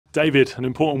David, an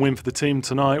important win for the team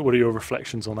tonight. What are your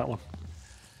reflections on that one?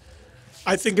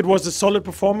 I think it was a solid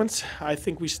performance. I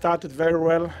think we started very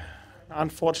well.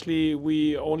 Unfortunately,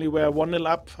 we only were 1-0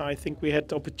 up. I think we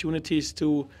had opportunities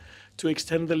to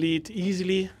extend the lead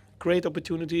easily. Great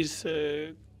opportunities,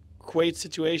 great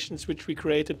situations which we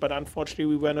created, but unfortunately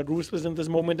we were not ruthless in this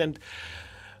moment. And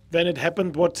then it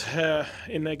happened what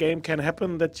in a game can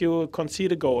happen, that you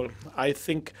concede a goal. I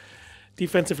think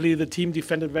defensively the team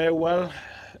defended very well.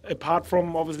 Apart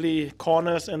from obviously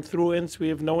corners and throw-ins, we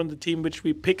have known the team which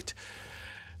we picked.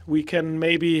 We can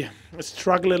maybe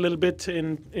struggle a little bit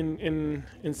in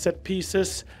set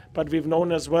pieces, but we've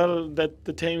known as well that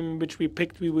the team which we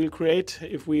picked we will create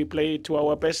if we play to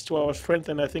our best, to our strength.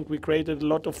 And I think we created a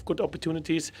lot of good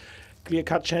opportunities,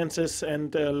 clear-cut chances,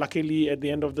 and luckily at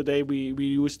the end of the day we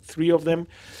used 3 of them.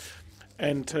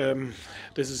 And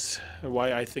this is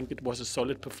why I think it was a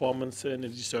solid performance and a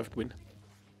deserved win.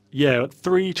 Yeah,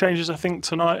 3 changes I think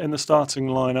tonight in the starting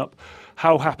lineup.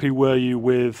 How happy were you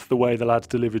with the way the lads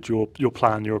delivered your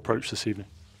plan, your approach this evening?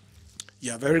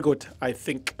 Yeah, very good. I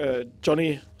think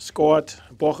Johnny scored,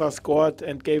 Borja scored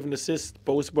and gave an assist.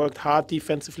 Both worked hard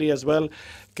defensively as well.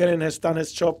 Kellen has done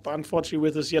his job, unfortunately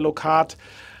with his yellow card.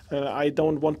 I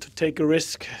don't want to take a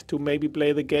risk to maybe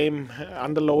play the game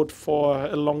underload for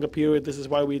a longer period. This is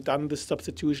why we've done this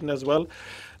substitution as well.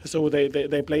 So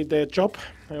they played their job,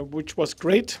 which was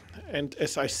great. And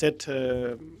as I said,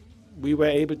 we were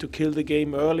able to kill the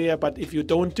game earlier. But if you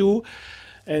don't do,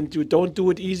 and you don't do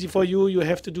it easy for you, you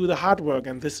have to do the hard work.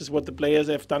 And this is what the players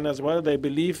have done as well. They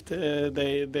believed,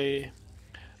 they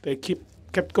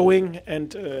kept going.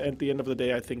 And at the end of the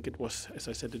day, I think it was, as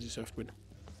I said, a deserved win.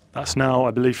 That's now,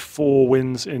 I believe, 4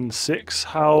 wins in 6.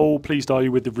 How pleased are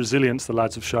you with the resilience the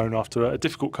lads have shown after a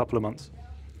difficult couple of months?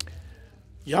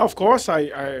 Yeah, of course.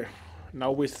 I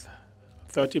now with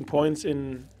 13 points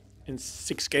in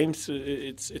 6 games,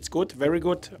 it's good, very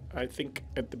good. I think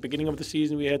at the beginning of the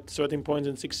season we had 13 points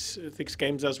in six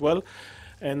games as well,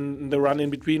 and the run in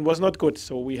between was not good.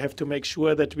 So we have to make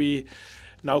sure that we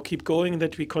now keep going,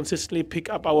 that we consistently pick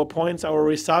up our points, our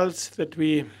results, that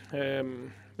we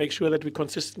make sure that we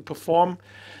consistently perform,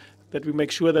 that we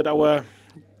make sure that our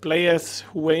players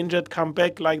who were injured come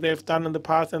back like they've done in the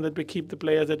past, and that we keep the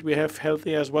players that we have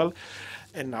healthy as well.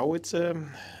 And now it's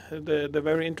the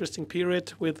very interesting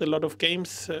period with a lot of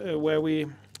games where we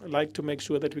like to make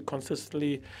sure that we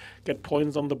consistently get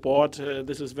points on the board.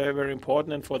 This is very, very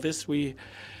important, and for this we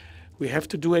have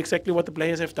to do exactly what the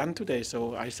players have done today.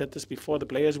 So I said this before: the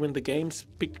players win the games.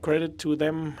 Big credit to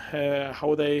them,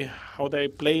 how they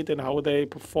played and how they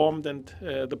performed, and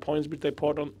the points which they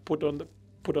put on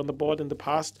the board in the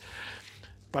past.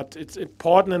 But it's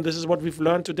important, and this is what we've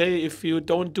learned today. If you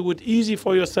don't do it easy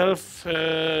for yourself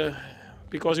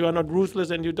because you are not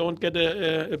ruthless and you don't get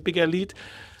a bigger lead,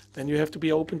 then you have to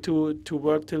be open to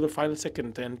work till the final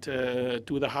second and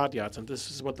do the hard yards. And this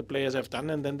is what the players have done,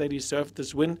 and then they deserved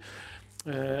this win.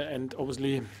 And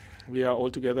obviously we are all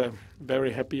together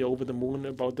very happy, over the moon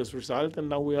about this result, and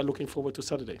now we are looking forward to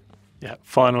Saturday. Yeah,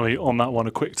 finally on that one,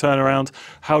 a quick turnaround.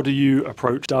 How do you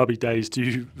approach derby days? Do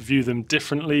you view them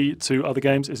differently to other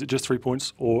games? Is it just 3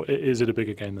 points, or is it a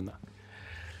bigger game than that?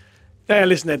 Yeah,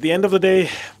 listen, at the end of the day,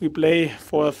 we play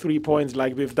for 3 points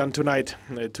like we've done tonight.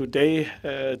 Tonight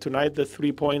the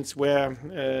 3 points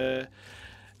were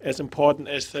as important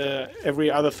as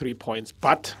every other 3 points.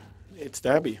 But it's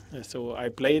derby. So I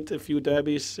played a few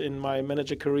derbies in my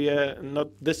manager career, not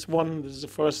this one. This is the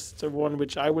first one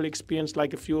which I will experience,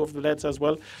 like a few of the lads as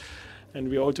well. And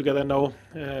we all together know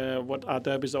what our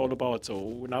derby is all about.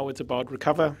 So now it's about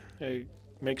recover,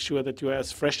 make sure that you are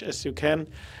as fresh as you can.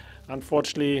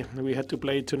 Unfortunately, we had to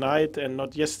play tonight and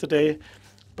not yesterday,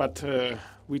 but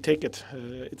we take it.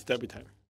 It's derby time.